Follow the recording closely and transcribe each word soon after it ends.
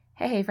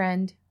Hey,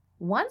 friend.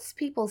 Once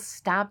people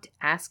stopped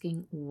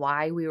asking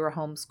why we were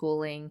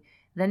homeschooling,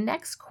 the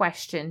next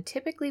question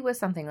typically was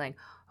something like,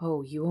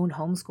 "Oh, you won't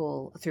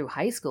homeschool through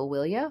high school,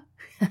 will you?"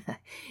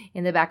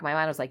 In the back of my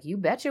mind, I was like, "You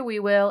betcha we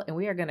will, and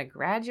we are going to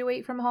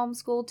graduate from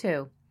homeschool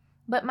too."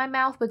 But my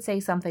mouth would say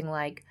something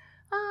like,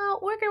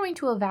 we're going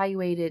to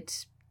evaluate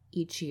it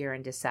each year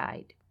and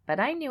decide. But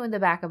I knew in the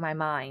back of my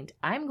mind,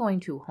 I'm going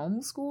to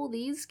homeschool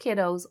these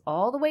kiddos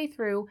all the way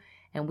through,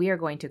 and we are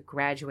going to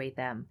graduate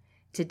them.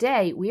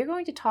 Today, we are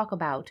going to talk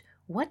about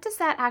what does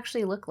that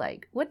actually look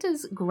like? What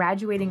does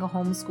graduating a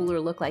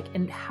homeschooler look like?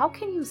 And how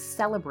can you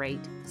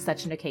celebrate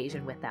such an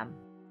occasion with them?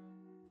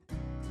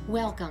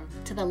 Welcome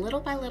to the Little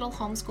by Little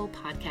Homeschool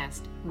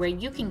podcast, where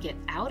you can get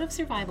out of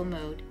survival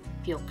mode,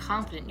 feel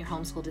confident in your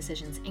homeschool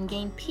decisions, and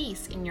gain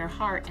peace in your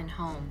heart and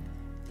home.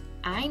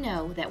 I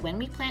know that when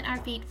we plant our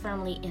feet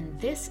firmly in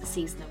this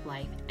season of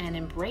life and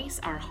embrace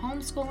our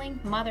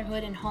homeschooling,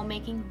 motherhood, and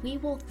homemaking, we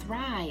will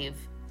thrive.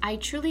 I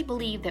truly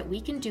believe that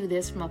we can do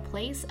this from a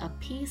place of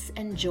peace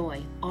and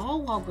joy,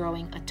 all while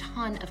growing a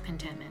ton of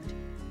contentment.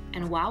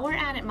 And while we're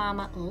at it,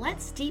 Mama,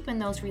 let's deepen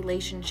those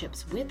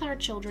relationships with our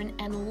children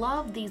and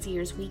love these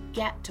years we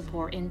get to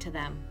pour into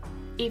them.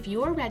 If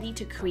you're ready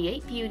to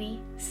create beauty,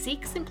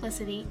 seek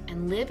simplicity,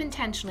 and live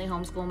intentionally,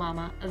 homeschool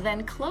mama,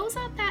 then close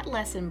out that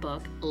lesson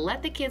book,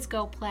 let the kids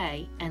go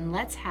play, and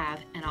let's have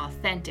an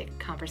authentic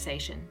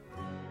conversation.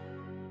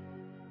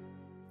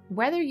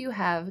 Whether you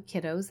have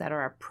kiddos that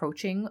are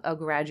approaching a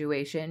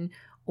graduation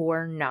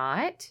or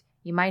not,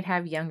 you might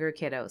have younger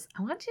kiddos.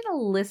 I want you to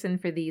listen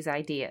for these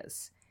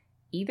ideas.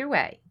 Either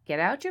way, get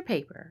out your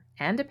paper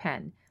and a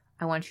pen.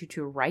 I want you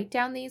to write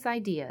down these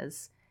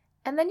ideas,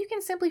 and then you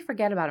can simply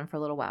forget about them for a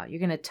little while. You're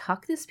going to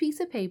tuck this piece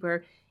of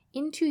paper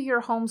into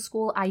your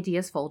homeschool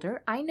ideas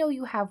folder. I know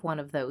you have one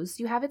of those.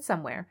 You have it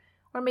somewhere.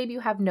 Or maybe you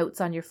have notes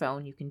on your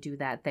phone. You can do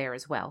that there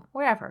as well.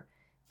 Wherever.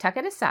 Tuck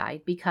it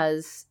aside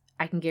because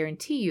I can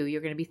guarantee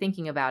you're going to be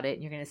thinking about it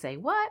and you're going to say,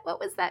 what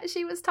was that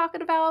she was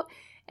talking about?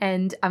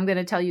 And I'm going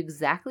to tell you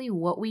exactly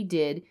what we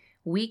did.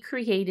 We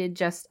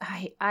created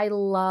I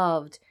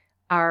loved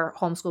our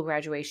homeschool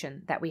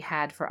graduation that we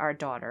had for our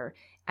daughter.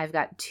 I've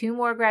got 2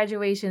 more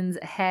graduations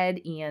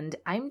ahead and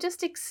I'm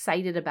just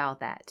excited about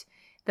that.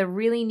 The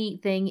really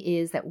neat thing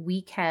is that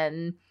we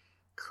can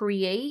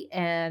create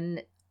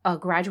a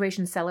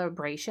graduation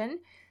celebration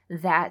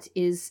that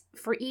is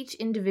for each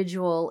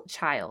individual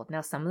child.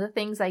 Now, some of the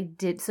things I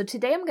did, so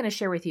today I'm going to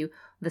share with you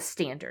the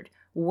standard,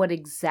 what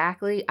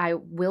exactly I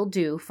will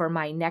do for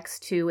my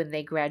next 2 and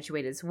they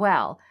graduate as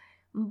well.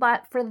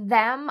 But for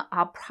them,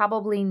 we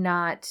probably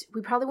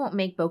won't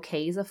make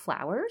bouquets of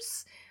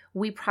flowers.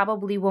 We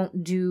probably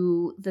won't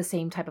do the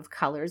same type of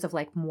colors of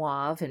like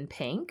mauve and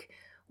pink.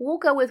 We'll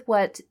go with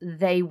what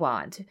they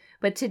want.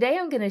 But today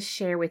I'm going to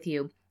share with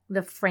you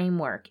the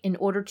framework in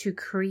order to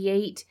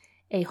create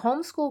a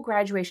homeschool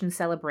graduation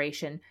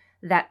celebration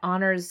that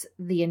honors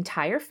the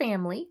entire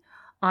family,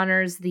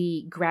 honors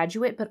the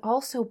graduate, but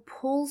also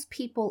pulls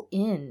people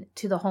in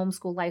to the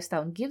homeschool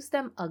lifestyle and gives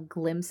them a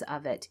glimpse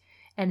of it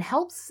and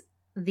helps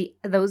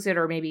those that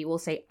are maybe we'll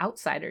say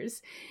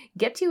outsiders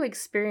get to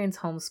experience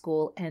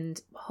homeschool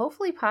and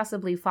hopefully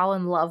possibly fall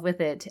in love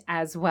with it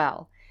as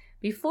well.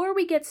 Before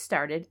we get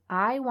started,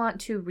 I want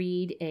to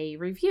read a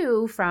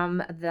review from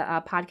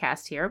the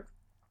podcast here.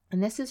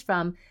 And this is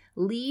from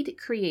Lead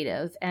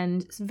Creative,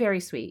 and it's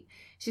very sweet.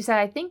 She said,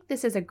 I think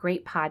this is a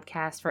great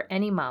podcast for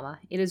any mama.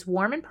 It is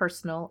warm and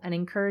personal and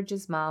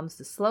encourages moms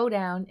to slow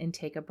down and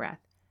take a breath.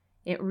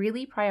 It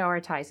really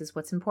prioritizes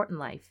what's important in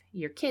life,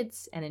 your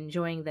kids, and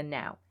enjoying them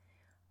now.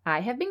 I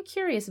have been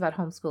curious about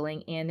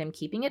homeschooling and am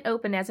keeping it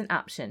open as an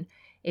option.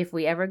 If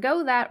we ever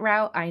go that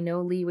route, I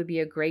know Lee would be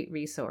a great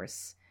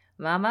resource.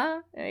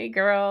 Mama, hey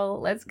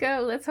girl, let's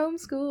go. Let's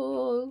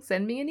homeschool.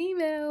 Send me an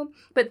email.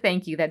 But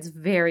thank you. That's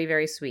very,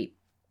 very sweet.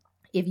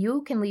 If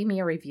you can leave me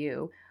a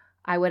review,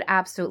 I would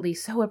absolutely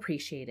so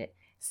appreciate it.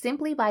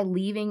 Simply by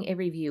leaving a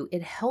review,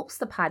 it helps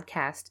the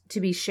podcast to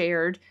be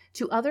shared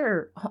to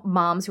other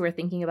moms who are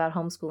thinking about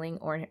homeschooling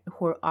or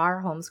who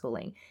are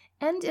homeschooling.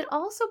 And it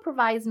also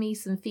provides me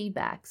some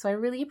feedback. So I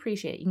really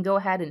appreciate it. You can go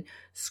ahead and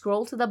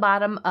scroll to the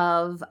bottom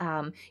of,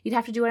 you'd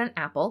have to do it on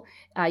Apple.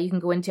 You can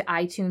go into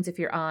iTunes if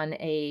you're on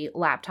a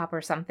laptop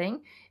or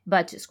something.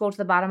 But scroll to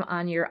the bottom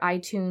on your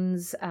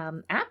iTunes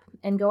app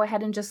and go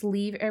ahead and just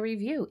leave a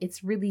review.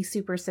 It's really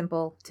super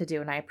simple to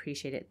do and I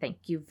appreciate it.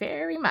 Thank you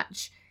very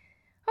much.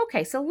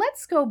 Okay, so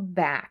let's go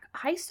back.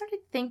 I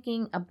started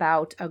thinking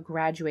about a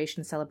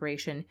graduation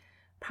celebration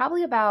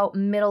probably about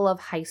middle of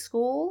high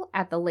school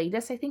at the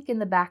latest. I think in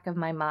the back of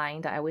my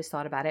mind, I always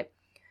thought about it.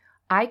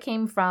 I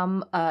came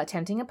from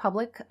attending a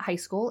public high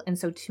school, and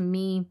so to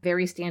me,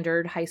 very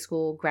standard high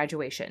school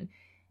graduation.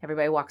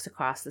 Everybody walks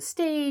across the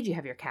stage, you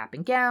have your cap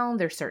and gown,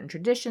 there's certain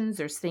traditions,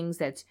 there's things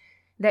that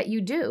you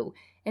do.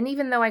 And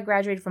even though I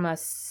graduated from a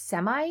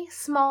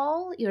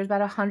semi-small, there's about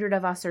 100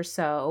 of us or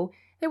so,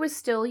 there was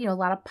still, a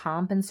lot of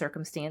pomp and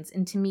circumstance,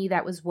 and to me,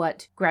 that was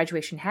what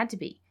graduation had to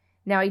be.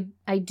 Now,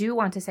 I do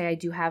want to say I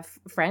do have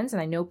friends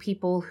and I know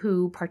people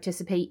who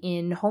participate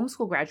in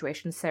homeschool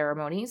graduation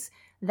ceremonies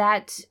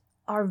that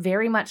are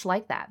very much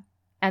like that,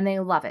 and they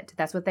love it.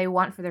 That's what they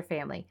want for their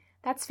family.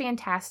 That's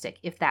fantastic.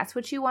 If that's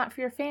what you want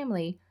for your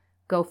family,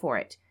 go for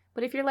it.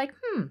 But if you're like,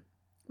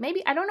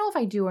 maybe I don't know if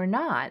I do or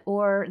not,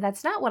 or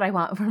that's not what I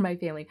want for my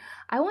family,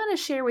 I want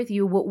to share with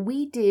you what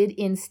we did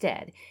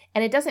instead.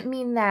 And it doesn't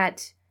mean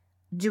that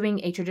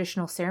doing a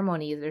traditional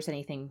ceremony, there's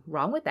anything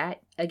wrong with that.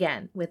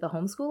 Again, with the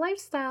homeschool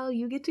lifestyle,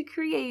 you get to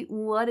create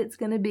what it's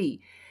going to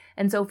be.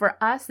 And so for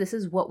us, this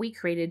is what we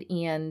created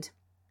and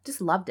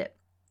just loved it.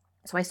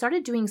 So I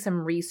started doing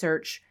some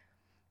research,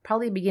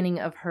 probably the beginning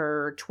of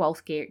her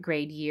 12th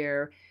grade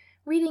year,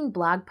 reading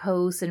blog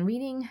posts and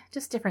reading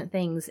just different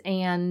things.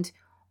 And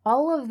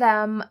all of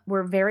them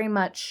were very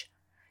much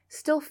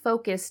still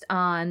focused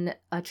on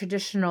a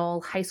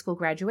traditional high school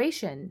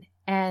graduation.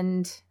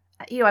 And,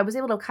 I was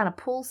able to kind of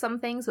pull some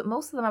things, but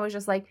most of them I was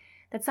just like,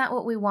 that's not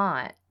what we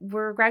want.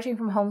 We're graduating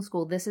from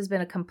homeschool. This has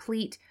been a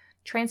complete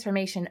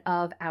transformation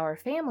of our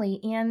family.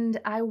 And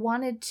I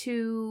wanted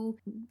to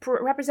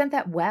represent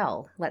that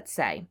well, let's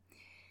say.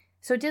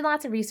 So I did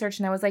lots of research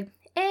and I was like,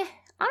 I'm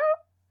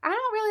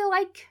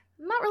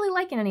not really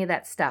liking any of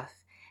that stuff.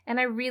 And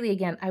I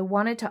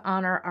wanted to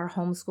honor our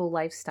homeschool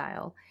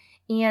lifestyle.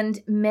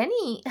 And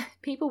many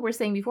people were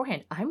saying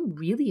beforehand, I'm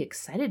really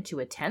excited to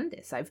attend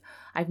this.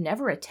 I've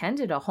never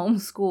attended a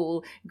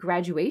homeschool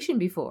graduation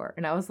before.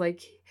 And I was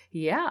like,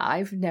 yeah,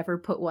 I've never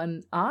put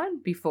one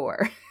on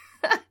before.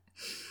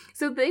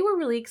 So they were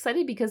really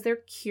excited because they're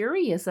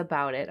curious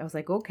about it. I was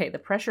like, okay, the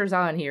pressure's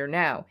on here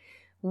now.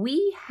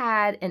 We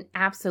had an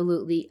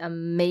absolutely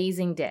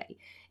amazing day.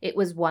 It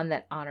was one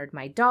that honored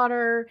my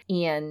daughter,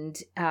 and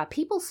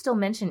people still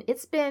mention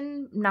it's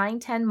been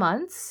 9-10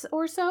 months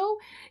or so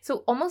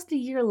almost a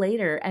year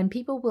later, and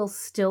people will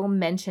still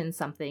mention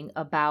something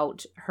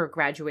about her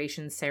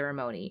graduation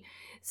ceremony.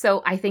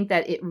 So I think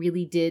that it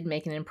really did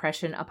make an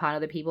impression upon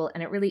other people,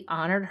 and it really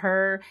honored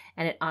her,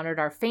 and it honored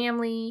our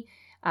family.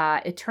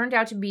 It turned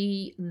out to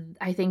be,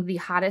 I think, the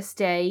hottest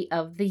day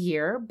of the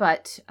year,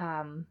 but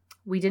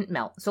we didn't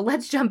melt. So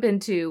let's jump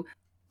into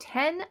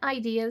 10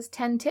 ideas,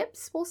 10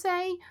 tips, we'll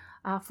say,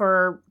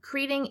 for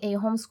creating a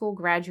homeschool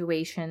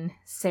graduation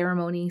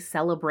ceremony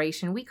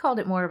celebration. We called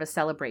it more of a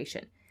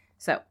celebration.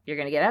 So you're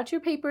going to get out your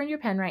paper and your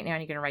pen right now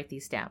and you're going to write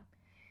these down.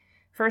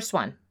 First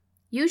one,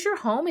 use your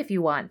home if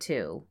you want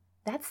to.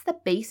 That's the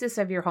basis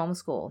of your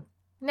homeschool.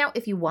 Now,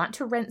 if you want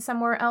to rent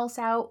somewhere else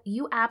out,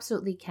 you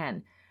absolutely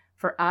can.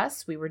 For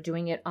us, we were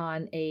doing it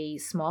on a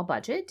small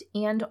budget,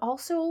 and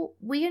also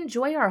we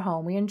enjoy our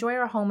home. We enjoy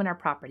our home and our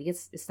property.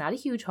 It's not a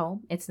huge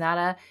home. It's not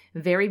a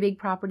very big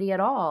property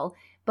at all,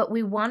 but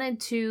we wanted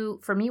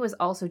to, for me, it was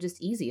also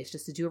just easy. It's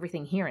just to do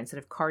everything here instead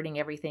of carting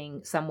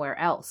everything somewhere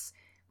else.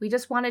 We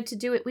just wanted to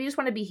do it. We just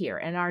want to be here,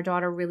 and our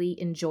daughter really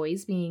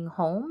enjoys being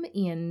home,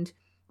 and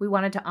we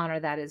wanted to honor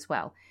that as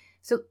well.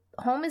 So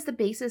home is the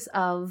basis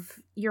of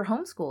your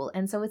homeschool,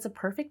 and so it's a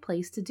perfect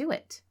place to do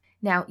it.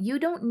 Now, you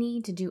don't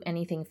need to do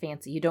anything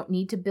fancy. You don't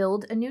need to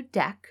build a new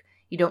deck.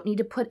 You don't need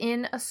to put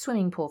in a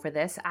swimming pool for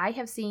this. I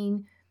have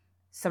seen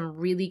some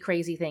really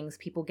crazy things,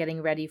 people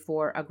getting ready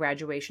for a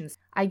graduation.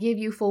 I give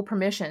you full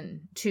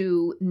permission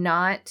to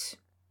not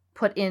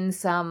put in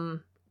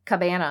some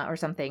cabana or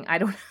something.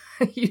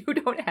 You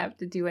don't have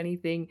to do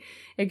anything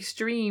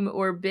extreme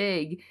or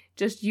big.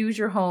 Just use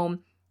your home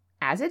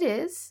as it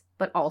is,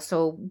 but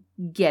also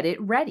get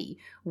it ready.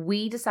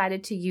 We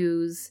decided to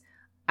use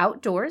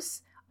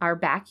outdoors, our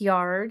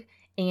backyard,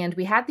 and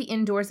we had the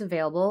indoors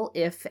available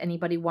if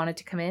anybody wanted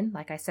to come in.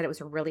 Like I said, it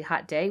was a really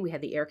hot day. We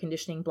had the air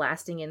conditioning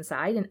blasting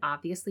inside, and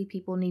obviously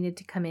people needed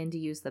to come in to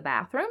use the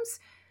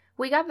bathrooms.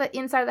 We got the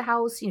inside of the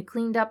house,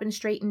 cleaned up and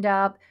straightened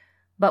up,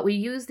 but we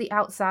used the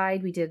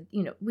outside. We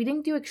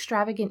didn't do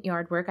extravagant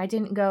yard work. I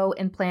didn't go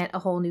and plant a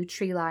whole new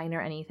tree line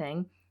or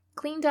anything.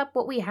 Cleaned up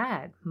what we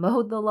had,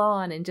 mowed the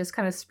lawn, and just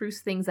kind of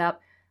spruced things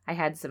up. I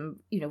had some,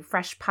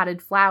 fresh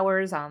potted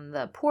flowers on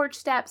the porch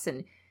steps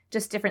and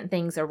just different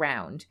things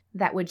around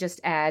that would just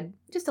add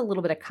just a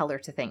little bit of color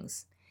to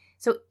things.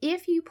 So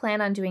if you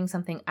plan on doing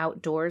something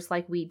outdoors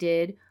like we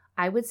did,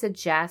 I would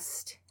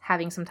suggest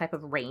having some type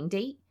of rain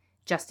date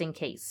just in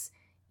case.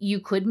 You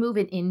could move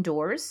it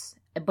indoors,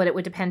 but it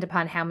would depend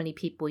upon how many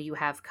people you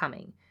have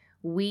coming.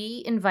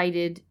 We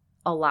invited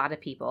a lot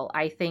of people.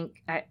 I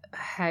think,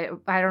 I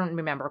don't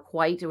remember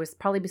quite. It was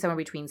probably somewhere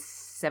between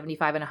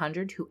 75 and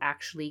 100 who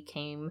actually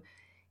came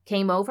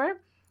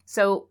over.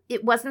 So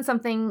it wasn't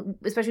something,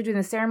 especially during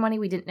the ceremony,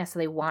 we didn't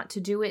necessarily want to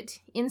do it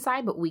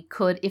inside, but we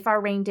could. If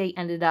our rain date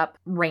ended up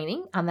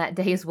raining on that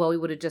day as well, we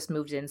would have just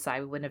moved it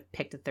inside. We wouldn't have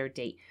picked a third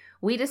date.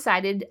 We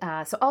decided,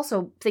 so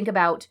also think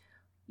about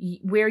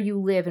where you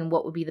live and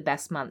what would be the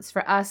best months.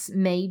 For us,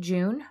 May,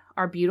 June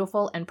are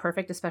beautiful and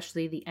perfect,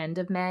 especially the end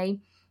of May.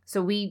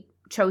 So we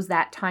chose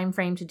that time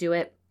frame to do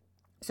it.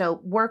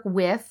 So work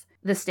with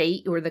the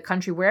state or the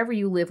country, wherever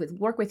you live with,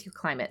 work with your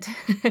climate.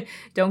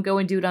 Don't go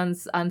and do it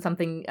on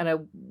something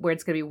where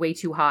it's going to be way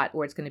too hot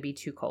or it's going to be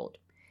too cold.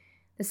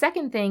 The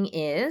second thing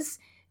is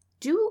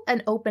do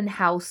an open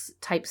house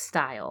type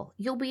style.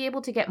 You'll be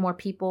able to get more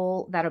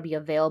people that'll be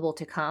available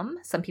to come.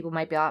 Some people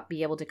might not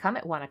be able to come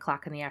at 1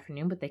 o'clock in the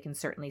afternoon, but they can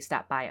certainly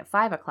stop by at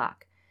 5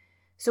 o'clock.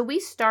 So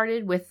we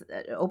started with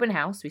an open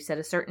house. We set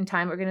a certain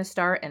time we're going to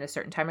start and a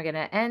certain time we're going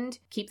to end.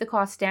 Keep the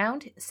cost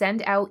down.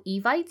 Send out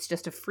evites,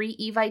 just a free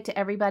evite to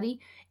everybody,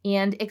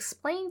 and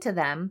explain to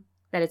them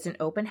that it's an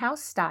open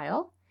house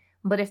style.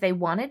 But if they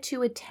wanted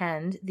to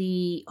attend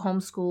the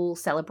homeschool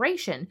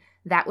celebration,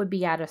 that would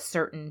be at a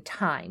certain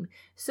time.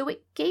 So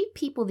it gave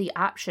people the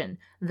option.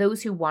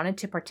 Those who wanted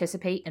to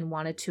participate and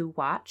wanted to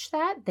watch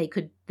that, they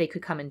could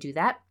come and do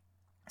that.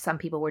 Some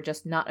people were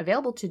just not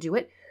available to do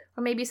it,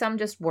 or maybe some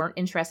just weren't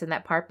interested in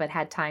that part but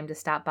had time to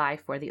stop by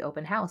for the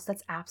open house.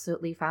 That's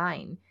absolutely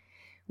fine.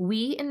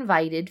 We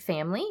invited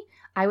family.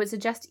 I would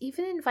suggest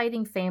even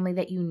inviting family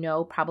that you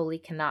know probably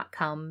cannot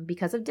come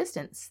because of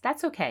distance.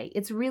 That's okay.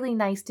 It's really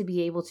nice to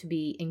be able to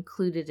be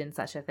included in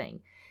such a thing.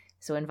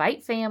 So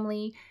invite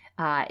family.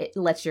 It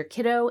lets your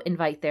kiddo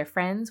invite their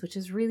friends, which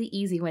is really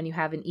easy when you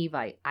have an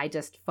evite. I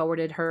just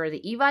forwarded her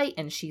the evite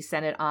and she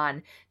sent it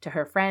on to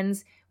her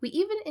friends. We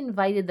even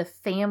invited the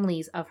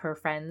families of her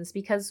friends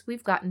because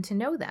we've gotten to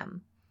know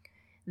them.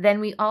 Then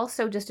we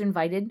also just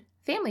invited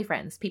family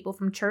friends, people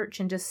from church,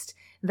 and just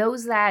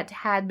those that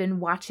had been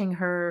watching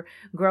her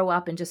grow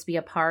up and just be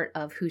a part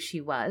of who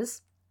she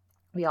was.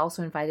 We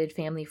also invited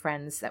family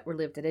friends that were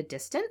lived at a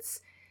distance,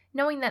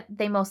 knowing that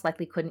they most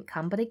likely couldn't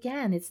come. But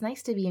again, it's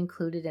nice to be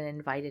included and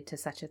invited to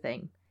such a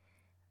thing.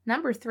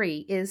 Number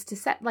 3 is to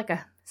set like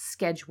a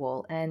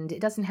schedule, and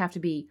it doesn't have to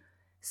be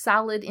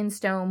solid in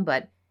stone,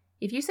 but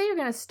if you say you're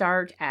going to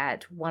start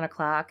at 1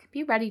 o'clock,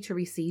 be ready to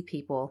receive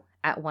people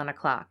at 1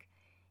 o'clock.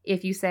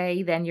 If you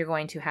say then you're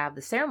going to have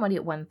the ceremony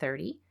at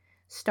 1:30,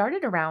 start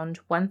it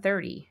around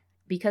 1:30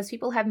 because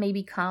people have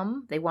maybe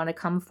come, they want to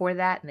come for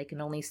that, and they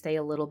can only stay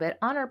a little bit.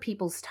 Honor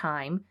people's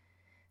time.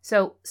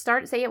 So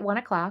start, say, at 1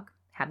 o'clock,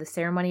 have the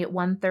ceremony at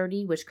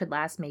 1:30, which could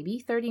last maybe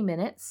 30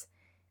 minutes.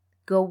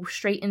 Go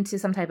straight into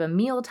some type of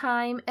meal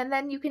time, and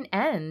then you can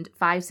end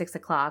 5, 6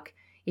 o'clock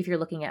if you're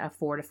looking at a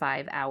 4 to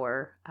 5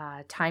 hour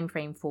time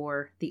frame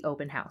for the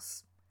open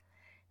house.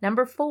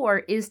 Number 4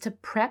 is to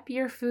prep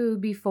your food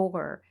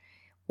before,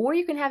 or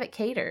you can have it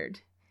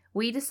catered.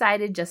 We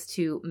decided just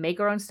to make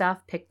our own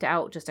stuff, picked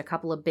out just a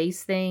couple of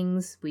base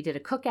things. We did a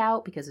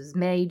cookout because it was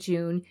May,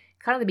 June,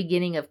 kind of the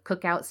beginning of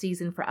cookout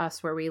season for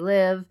us where we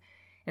live.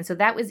 And so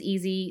that was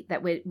easy.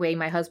 That way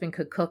my husband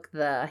could cook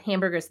the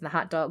hamburgers and the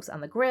hot dogs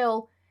on the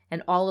grill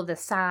and all of the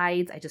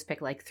sides. I just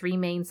picked like 3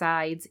 main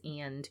sides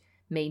and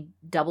made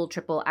double,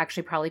 triple,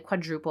 actually probably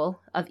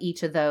quadruple of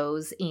each of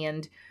those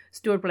and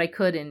stored what I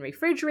could in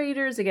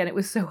refrigerators. Again, it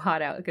was so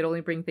hot out. I could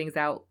only bring things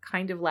out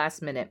kind of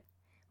last minute.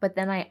 But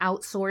then I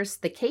outsourced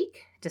the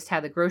cake, just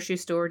had the grocery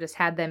store, just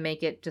had them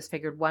make it, just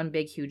figured one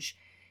big, huge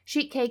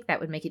sheet cake.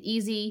 That would make it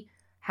easy.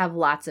 Have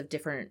lots of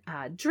different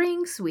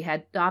drinks. We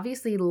had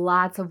obviously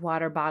lots of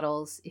water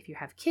bottles. If you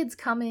have kids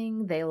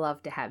coming, they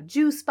love to have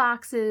juice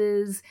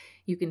boxes.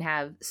 You can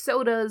have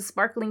sodas,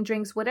 sparkling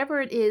drinks,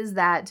 whatever it is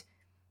that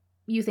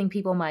you think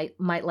people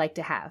might like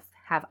to have.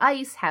 Have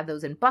ice, have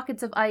those in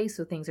buckets of ice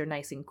so things are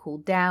nice and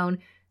cooled down.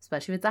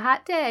 Especially if it's a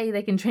hot day,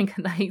 they can drink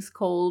a nice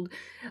cold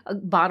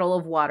bottle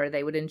of water.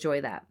 They would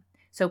enjoy that.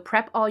 So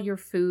prep all your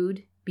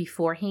food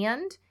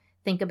beforehand.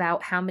 Think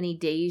about how many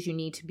days you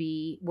need to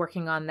be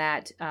working on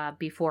that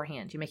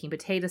beforehand. You're making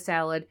potato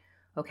salad.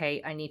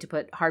 Okay, I need to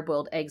put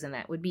hard-boiled eggs in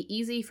that. It would be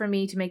easy for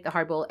me to make the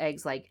hard-boiled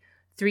eggs like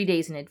 3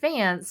 days in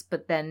advance,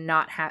 but then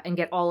not have and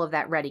get all of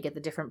that ready, get the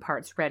different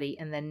parts ready,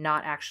 and then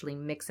not actually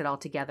mix it all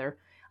together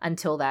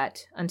until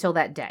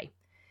that day.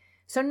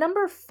 So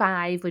number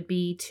 5 would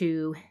be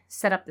to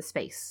set up the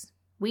space.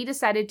 We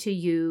decided to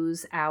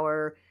use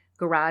our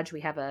garage.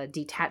 We have a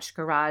detached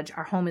garage.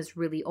 Our home is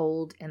really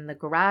old, and the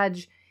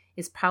garage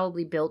is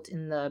probably built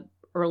in the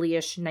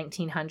early-ish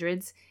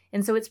 1900s.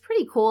 And so it's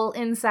pretty cool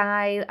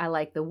inside. I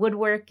like the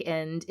woodwork,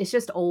 and it's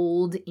just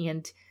old,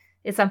 and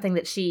it's something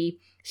that she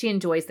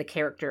enjoys the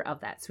character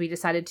of that. So we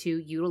decided to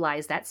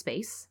utilize that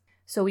space.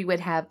 So we would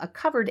have a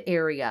covered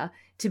area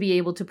to be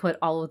able to put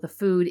all of the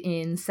food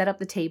in, set up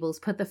the tables,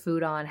 put the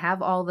food on,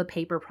 have all the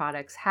paper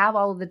products, have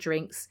all of the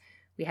drinks.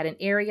 We had an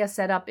area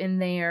set up in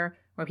there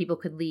where people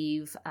could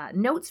leave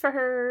notes for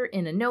her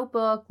in a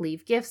notebook,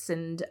 leave gifts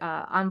and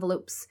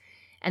envelopes.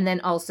 And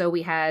then also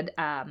we had,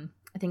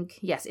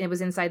 it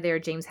was inside there.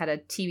 James had a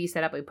TV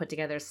set up. We put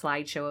together a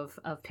slideshow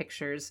of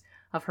pictures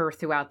of her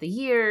throughout the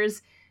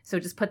years. So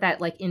just put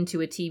that like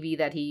into a TV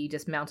that he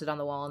just mounted on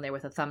the wall in there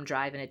with a thumb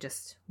drive, and it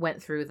just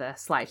went through the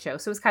slideshow.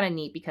 So it was kind of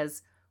neat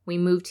because we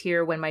moved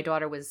here when my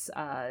daughter was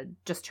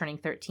just turning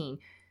 13.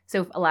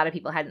 So a lot of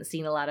people hadn't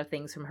seen a lot of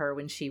things from her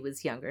when she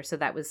was younger. So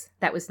that was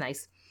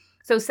nice.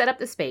 So set up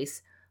the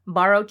space,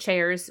 borrow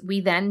chairs. We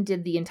then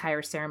did the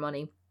entire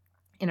ceremony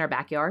in our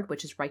backyard,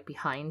 which is right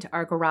behind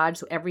our garage.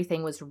 So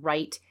everything was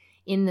right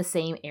in the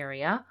same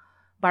area.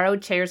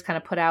 Borrowed chairs, kind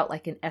of put out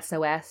like an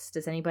SOS.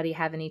 Does anybody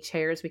have any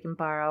chairs we can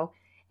borrow?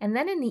 And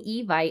then in the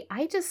Evite,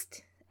 I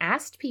just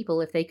asked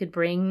people if they could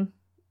bring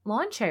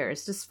lawn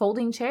chairs, just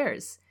folding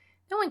chairs.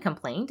 No one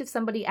complained. If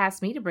somebody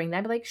asked me to bring that,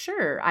 I'd be like,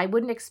 sure. I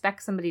wouldn't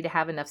expect somebody to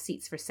have enough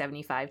seats for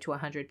 75 to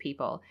 100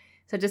 people.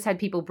 So just had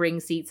people bring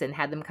seats and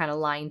had them kind of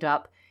lined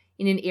up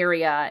in an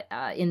area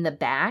in the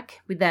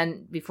back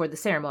before the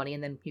ceremony,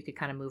 and then you could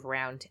kind of move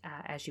around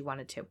as you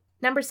wanted to.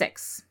 Number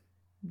 6,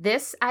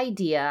 this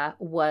idea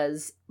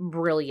was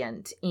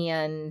brilliant,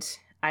 and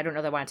I don't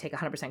know that I want to take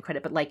 100%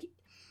 credit, but like,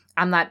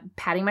 I'm not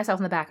patting myself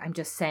on the back. I'm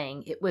just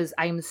saying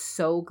I am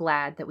so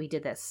glad that we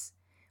did this.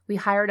 We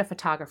hired a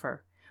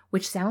photographer,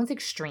 which sounds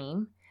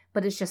extreme,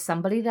 but it's just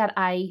somebody that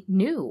I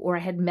knew or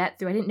I had met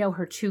through. I didn't know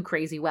her too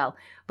crazy well,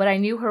 but I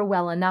knew her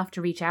well enough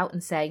to reach out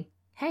and say,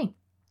 hey,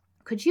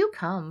 could you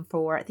come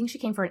I think she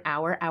came for an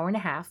hour and a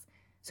half.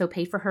 So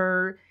paid for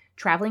her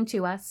traveling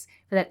to us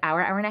for that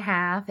hour and a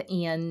half,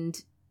 and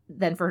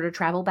then for her to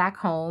travel back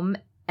home.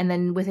 And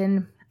then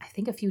within, I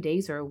think, a few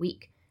days or a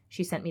week,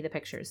 she sent me the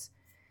pictures.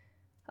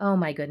 Oh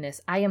my goodness.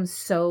 I am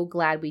so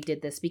glad we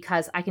did this,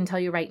 because I can tell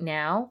you right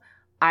now,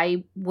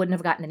 I wouldn't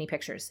have gotten any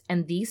pictures.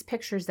 And these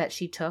pictures that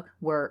she took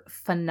were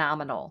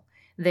phenomenal.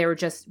 They were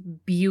just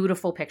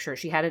beautiful pictures.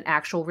 She had an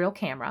actual real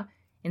camera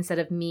instead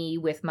of me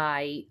with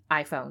my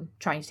iPhone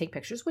trying to take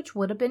pictures, which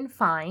would have been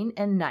fine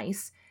and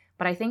nice.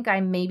 But I think I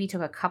maybe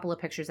took a couple of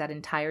pictures that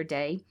entire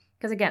day.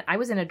 Because again, I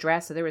was in a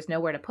dress, so there was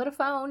nowhere to put a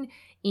phone,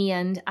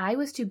 and I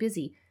was too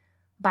busy.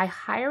 By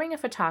hiring a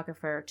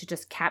photographer to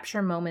just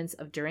capture moments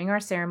of during our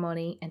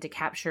ceremony and to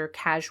capture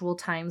casual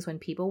times when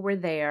people were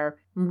there,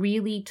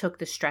 really took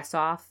the stress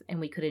off, and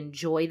we could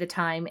enjoy the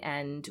time,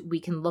 and we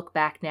can look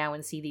back now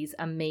and see these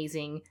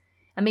amazing,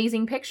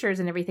 amazing pictures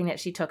and everything that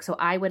she took. So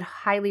I would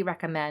highly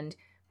recommend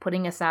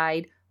putting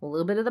aside a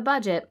little bit of the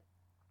budget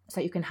so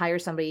that you can hire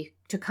somebody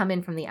to come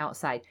in from the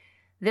outside.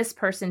 This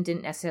person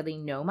didn't necessarily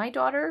know my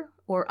daughter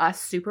or us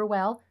super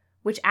well,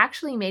 which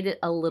actually made it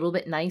a little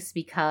bit nice,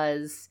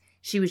 because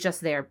she was just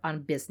there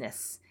on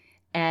business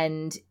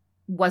and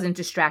wasn't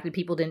distracted.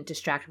 People didn't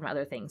distract from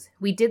other things.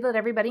 We did let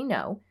everybody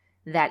know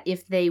that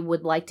if they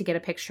would like to get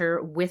a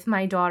picture with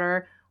my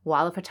daughter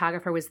while the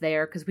photographer was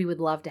there, because we would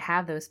love to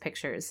have those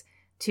pictures,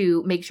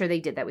 to make sure they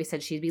did that. We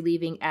said she'd be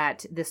leaving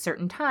at this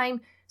certain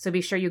time, so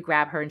be sure you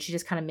grab her. And she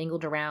just kind of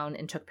mingled around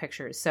and took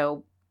pictures.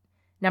 So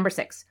number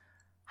 6,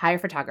 hire a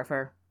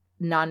photographer,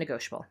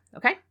 non-negotiable.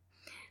 Okay.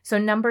 So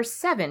number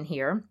 7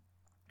 here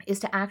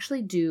is to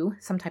actually do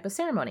some type of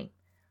ceremony.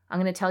 I'm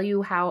going to tell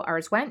you how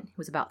ours went. It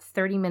was about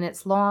 30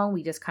 minutes long.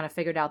 We just kind of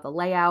figured out the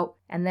layout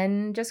and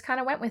then just kind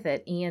of went with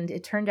it. And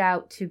it turned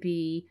out to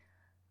be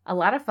a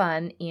lot of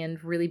fun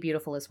and really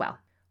beautiful as well.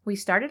 We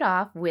started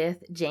off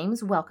with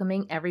James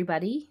welcoming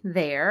everybody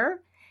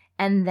there.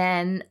 And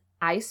then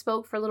I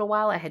spoke for a little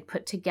while. I had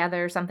put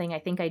together something. I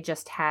think I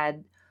just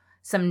had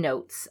some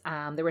notes.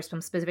 There were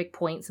some specific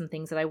points and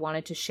things that I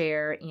wanted to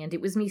share. And it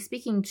was me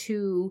speaking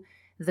to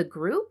the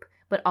group,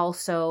 but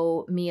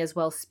also me as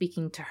well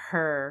speaking to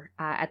her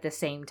at the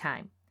same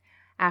time.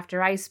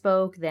 After I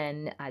spoke,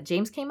 then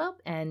James came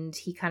up and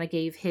he kind of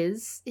gave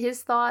his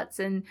thoughts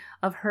and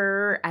of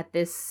her at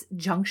this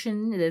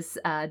junction, this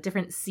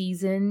different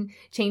season,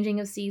 changing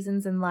of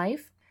seasons in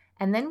life.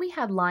 And then we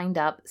had lined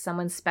up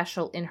someone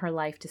special in her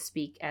life to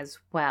speak as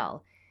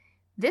well.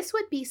 This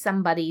would be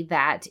somebody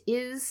that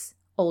is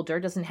older,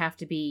 doesn't have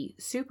to be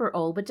super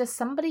old, but just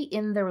somebody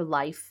in their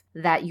life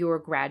that your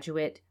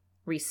graduate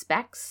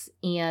respects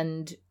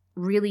and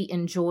really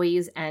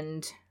enjoys,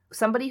 and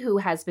somebody who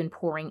has been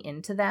pouring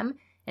into them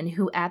and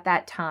who at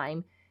that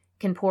time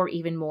can pour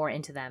even more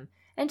into them.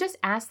 And just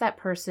ask that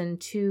person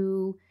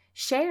to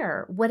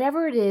share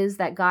whatever it is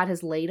that God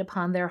has laid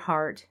upon their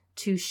heart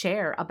to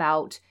share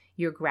about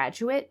your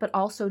graduate, but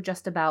also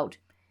just about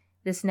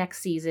this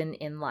next season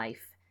in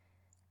life.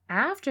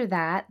 After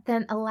that,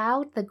 then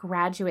allow the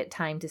graduate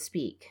time to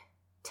speak.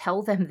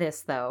 Tell them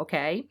this though,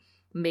 okay?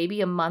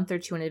 Maybe a month or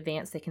 2 in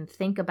advance, they can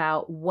think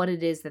about what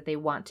it is that they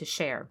want to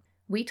share.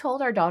 We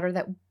told our daughter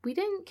that we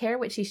didn't care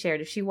what she shared.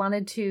 If she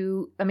wanted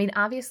to,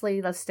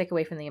 obviously, let's stick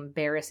away from the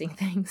embarrassing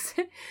things.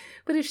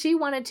 But if she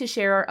wanted to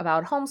share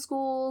about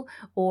homeschool,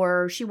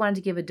 or she wanted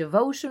to give a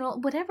devotional,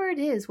 whatever it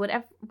is,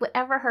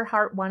 whatever her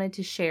heart wanted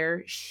to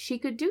share, she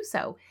could do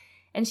so.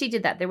 And she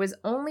did that. There was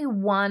only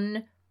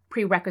one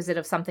prerequisite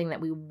of something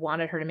that we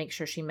wanted her to make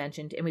sure she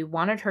mentioned, and we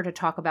wanted her to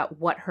talk about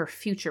what her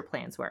future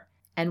plans were.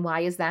 And why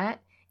is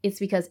that? It's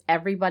because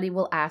everybody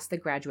will ask the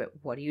graduate,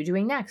 what are you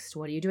doing next?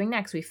 What are you doing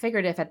next? We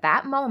figured if at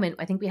that moment,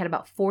 I think we had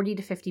about 40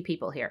 to 50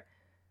 people here,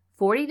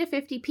 40 to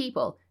 50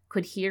 people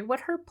could hear what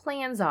her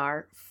plans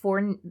are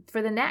for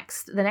the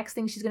next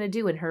thing she's going to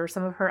do, and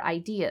some of her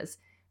ideas.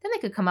 Then they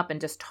could come up and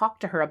just talk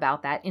to her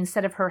about that,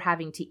 instead of her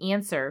having to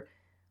answer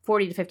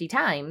 40 to 50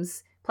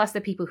 times, plus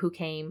the people who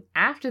came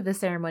after the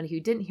ceremony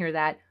who didn't hear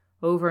that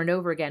over and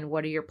over again.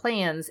 What are your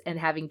plans? And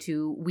having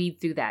to weed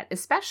through that,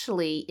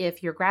 especially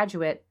if your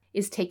graduate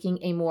is taking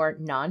a more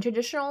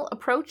non-traditional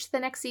approach the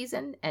next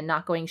season and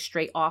not going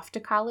straight off to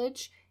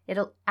college. It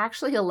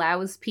actually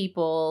allows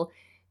people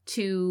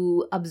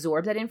to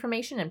absorb that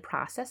information and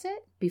process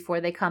it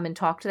before they come and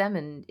talk to them.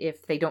 And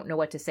if they don't know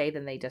what to say,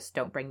 then they just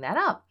don't bring that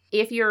up.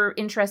 If you're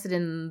interested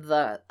in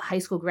the high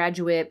school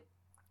graduate,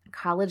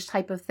 college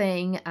type of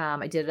thing,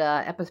 I did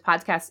a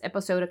podcast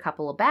episode a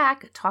couple of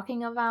back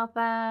talking about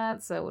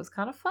that. So it was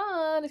kind of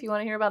fun if you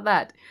want to hear about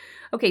that.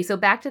 Okay, so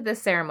back to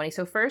this ceremony.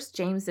 So first,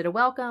 James did a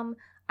welcome.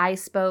 I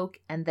spoke,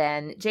 and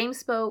then James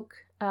spoke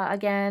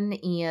again,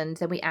 and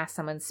then we asked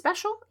someone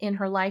special in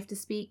her life to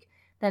speak,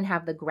 then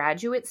have the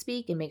graduate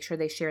speak and make sure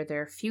they share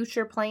their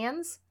future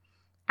plans.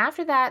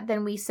 After that,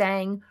 then we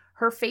sang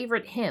her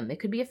favorite hymn. It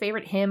could be a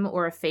favorite hymn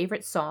or a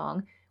favorite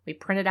song. We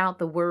printed out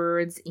the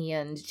words,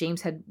 and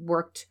James had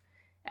worked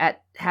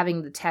at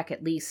having the tech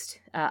at least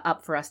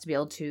up for us to be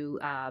able to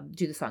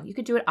do the song. You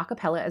could do it a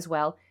cappella as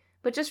well,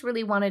 but just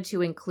really wanted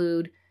to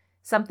include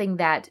something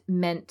that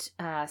meant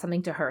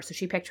something to her. So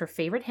she picked her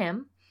favorite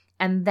hymn,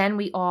 and then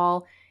we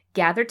all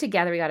gathered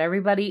together. We got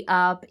everybody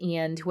up,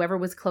 and whoever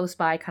was close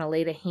by kind of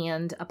laid a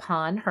hand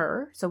upon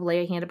her. So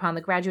lay a hand upon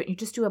the graduate, and you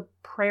just do a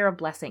prayer of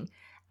blessing.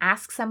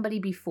 Ask somebody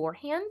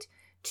beforehand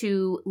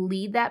to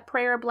lead that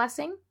prayer of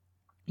blessing.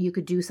 You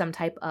could do some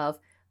type of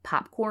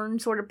popcorn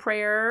sort of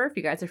prayer, if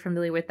you guys are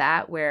familiar with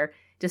that, where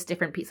just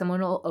different people,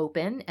 someone will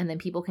open, and then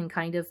people can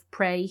kind of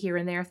pray here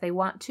and there if they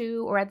want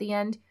to, or at the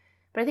end.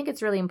 But I think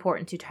it's really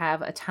important to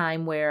have a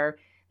time where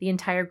the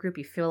entire group,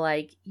 you feel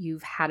like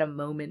you've had a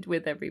moment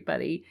with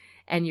everybody,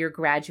 and your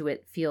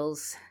graduate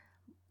feels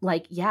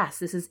like, yes,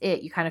 this is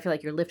it. You kind of feel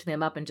like you're lifting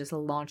them up and just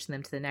launching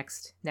them to the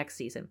next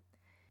season.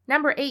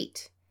 Number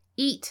 8,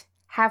 eat,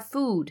 have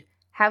food.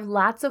 Have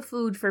lots of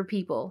food for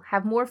people.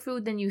 Have more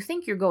food than you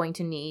think you're going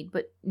to need,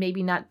 but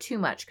maybe not too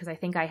much, because I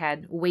think I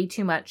had way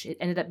too much. It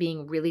ended up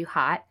being really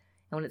hot.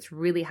 And when it's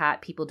really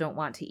hot, people don't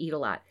want to eat a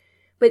lot.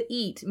 But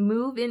eat.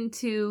 Move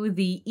into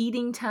the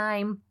eating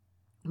time.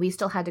 We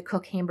still had to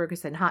cook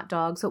hamburgers and hot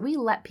dogs, so we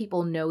let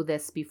people know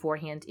this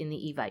beforehand in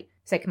the Evite.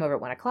 So I come over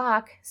at 1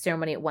 o'clock,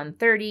 ceremony at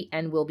 1:30,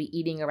 and we'll be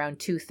eating around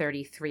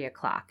 2:30, 3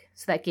 o'clock.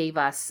 So that gave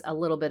us a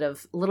little bit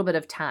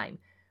of time.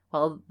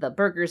 While the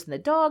burgers and the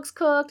dogs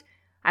cooked,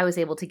 I was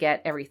able to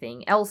get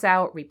everything else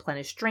out,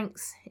 replenish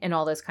drinks, and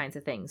all those kinds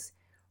of things.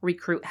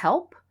 Recruit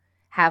help,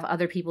 have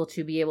other people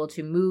to be able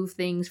to move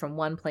things from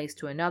one place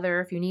to another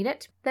if you need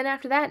it. Then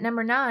after that,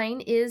 number 9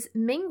 is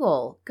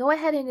mingle. Go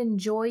ahead and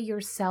enjoy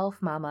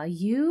yourself, mama.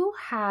 You've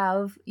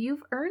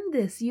earned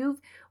this.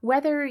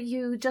 Whether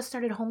you just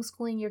started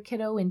homeschooling your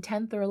kiddo in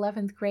 10th or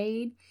 11th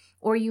grade,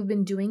 or you've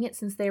been doing it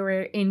since they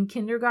were in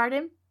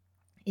kindergarten,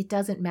 it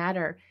doesn't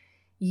matter.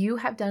 You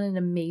have done an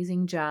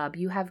amazing job.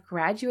 You have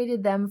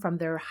graduated them from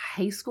their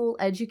high school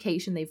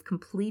education. They've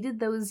completed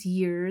those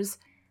years,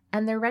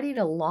 and they're ready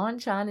to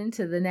launch on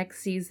into the next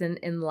season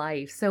in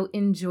life. So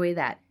enjoy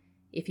that.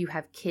 If you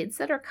have kids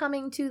that are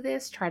coming to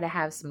this, try to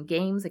have some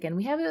games. Again,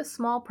 we have a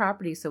small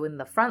property, so in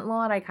the front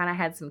lawn, I kind of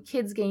had some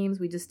kids' games.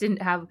 We just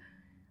didn't have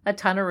a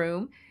ton of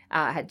room.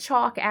 I had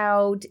chalk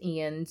out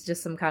and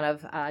just some kind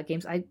of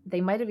games.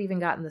 They might have even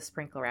gotten the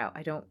sprinkler out.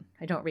 I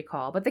don't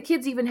recall. But the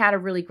kids even had a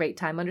really great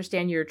time.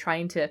 Understand you're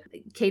trying to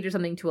cater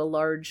something to a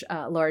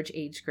large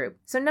age group.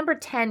 So number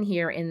 10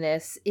 here in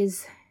this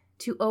is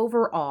to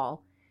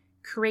overall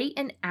create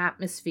an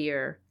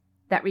atmosphere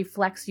that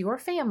reflects your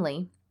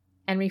family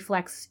and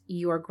reflects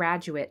your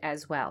graduate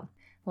as well.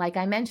 Like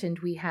I mentioned,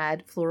 we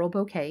had floral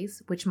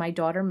bouquets, which my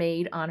daughter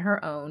made on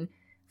her own.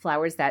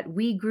 Flowers that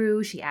we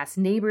grew. She asked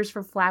neighbors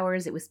for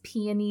flowers. It was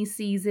peony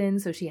season,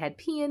 so she had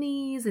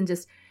peonies, and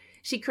this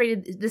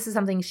is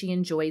something she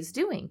enjoys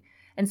doing.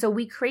 And so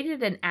we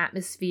created an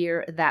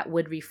atmosphere that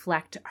would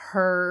reflect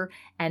her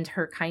and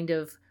her kind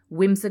of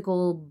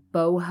whimsical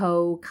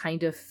boho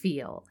kind of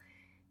feel.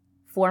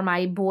 For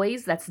my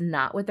boys, that's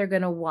not what they're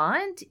going to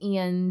want.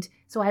 And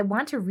so I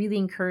want to really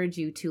encourage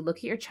you to look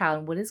at your child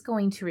and what is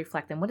going to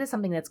reflect them. What is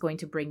something that's going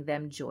to bring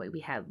them joy? We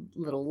had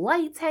little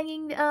lights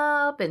hanging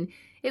up, and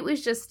it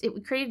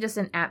created just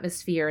an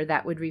atmosphere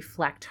that would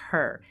reflect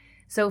her.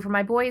 So for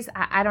my boys,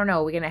 I don't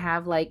know, we're going to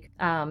have like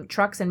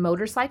trucks and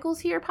motorcycles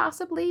here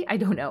possibly. I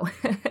don't know,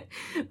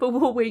 but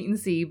we'll wait and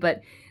see. But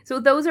so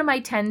those are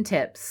my 10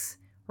 tips.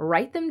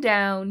 Write them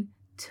down.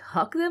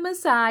 Tuck them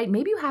aside.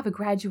 Maybe you have a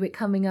graduate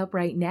coming up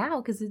right now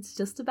because it's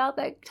just about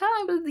that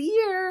time of the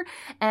year,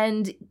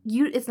 and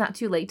it's not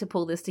too late to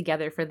pull this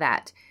together for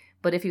that.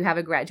 But if you have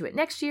a graduate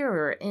next year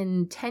or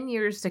in 10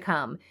 years to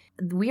come,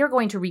 we are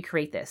going to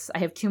recreate this. I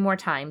have 2 more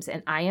times,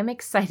 and I am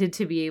excited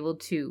to be able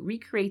to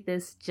recreate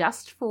this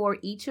just for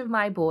each of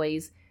my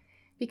boys,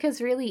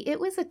 because really it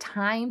was a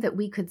time that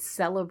we could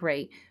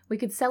celebrate. We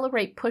could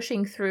celebrate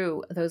pushing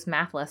through those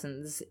math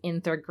lessons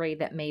in 3rd grade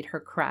that made her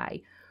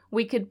cry.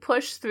 We could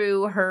push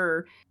through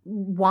her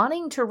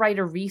wanting to write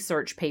a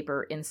research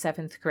paper in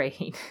 7th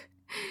grade.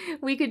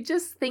 We could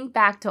just think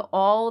back to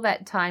all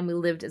that time we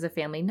lived as a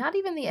family, not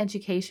even the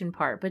education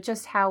part, but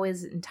just how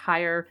his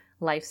entire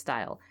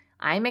lifestyle.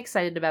 I'm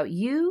excited about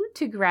you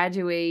to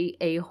graduate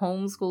a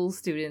homeschool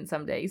student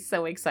someday.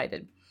 So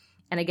excited.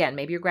 And again,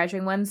 maybe you're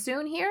graduating one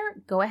soon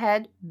here. Go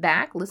ahead,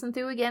 listen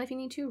through again if you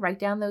need to. Write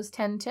down those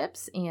 10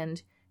 tips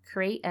and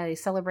create a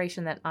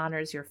celebration that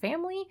honors your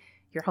family,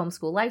 your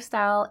homeschool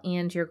lifestyle,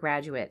 and your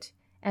graduate.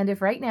 And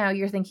if right now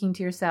you're thinking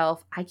to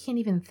yourself, I can't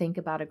even think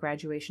about a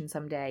graduation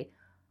someday.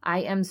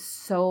 I am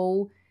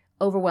so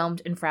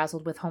overwhelmed and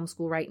frazzled with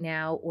homeschool right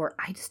now, or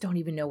I just don't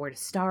even know where to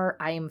start.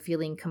 I am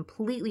feeling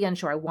completely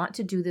unsure. I want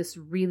to do this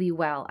really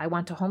well. I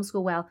want to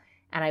homeschool well,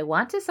 and I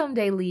want to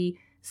someday, Lee,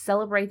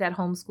 celebrate that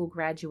homeschool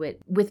graduate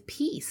with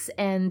peace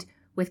and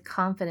with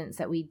confidence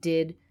that we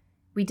did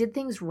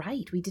things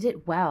right. We did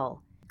it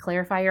well.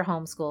 Clarify your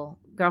homeschool.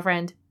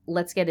 Girlfriend,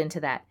 let's get into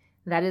that.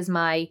 That is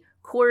my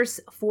course,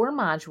 4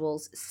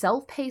 modules,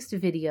 self-paced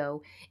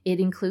video. It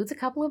includes a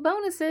couple of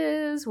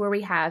bonuses where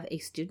we have a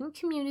student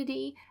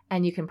community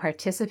and you can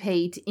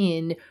participate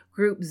in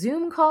group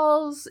Zoom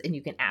calls and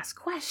you can ask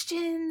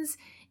questions.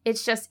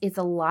 It's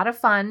a lot of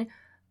fun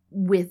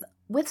with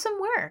some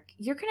work.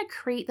 You're going to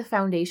create the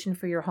foundation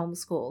for your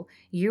homeschool.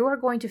 You are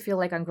going to feel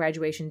like on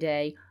graduation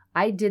day,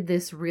 I did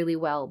this really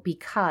well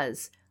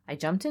because I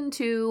jumped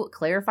into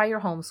Clarify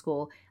Your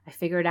Homeschool. I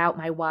figured out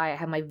my why. I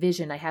have my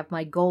vision. I have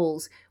my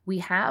goals. We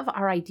have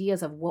our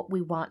ideas of what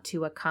we want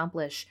to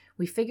accomplish.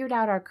 We figured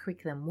out our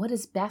curriculum. What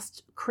is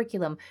best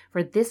curriculum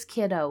for this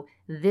kiddo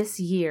this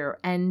year,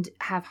 and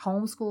have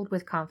homeschooled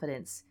with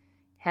confidence.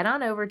 Head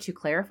on over to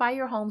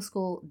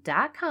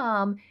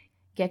clarifyyourhomeschool.com.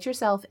 Get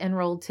yourself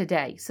enrolled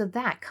today so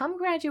that come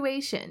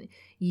graduation,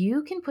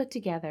 you can put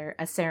together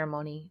a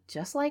ceremony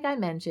just like I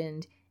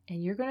mentioned,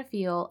 and you're going to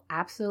feel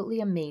absolutely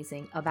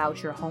amazing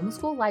about your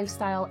homeschool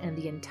lifestyle and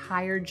the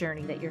entire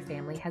journey that your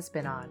family has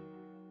been on.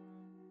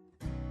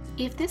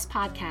 If this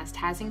podcast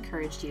has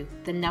encouraged you,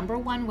 the number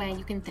one way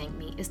you can thank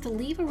me is to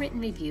leave a written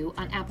review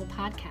on Apple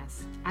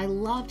Podcasts. I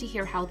love to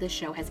hear how this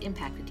show has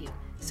impacted you,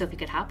 so if you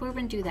could hop over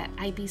and do that,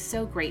 I'd be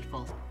so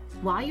grateful.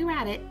 While you're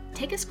at it,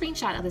 take a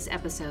screenshot of this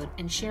episode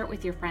and share it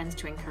with your friends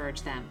to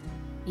encourage them.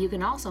 You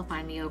can also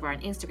find me over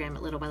on Instagram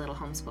at Little by Little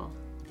Homeschool.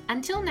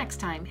 Until next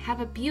time,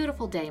 have a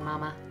beautiful day,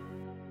 Mama.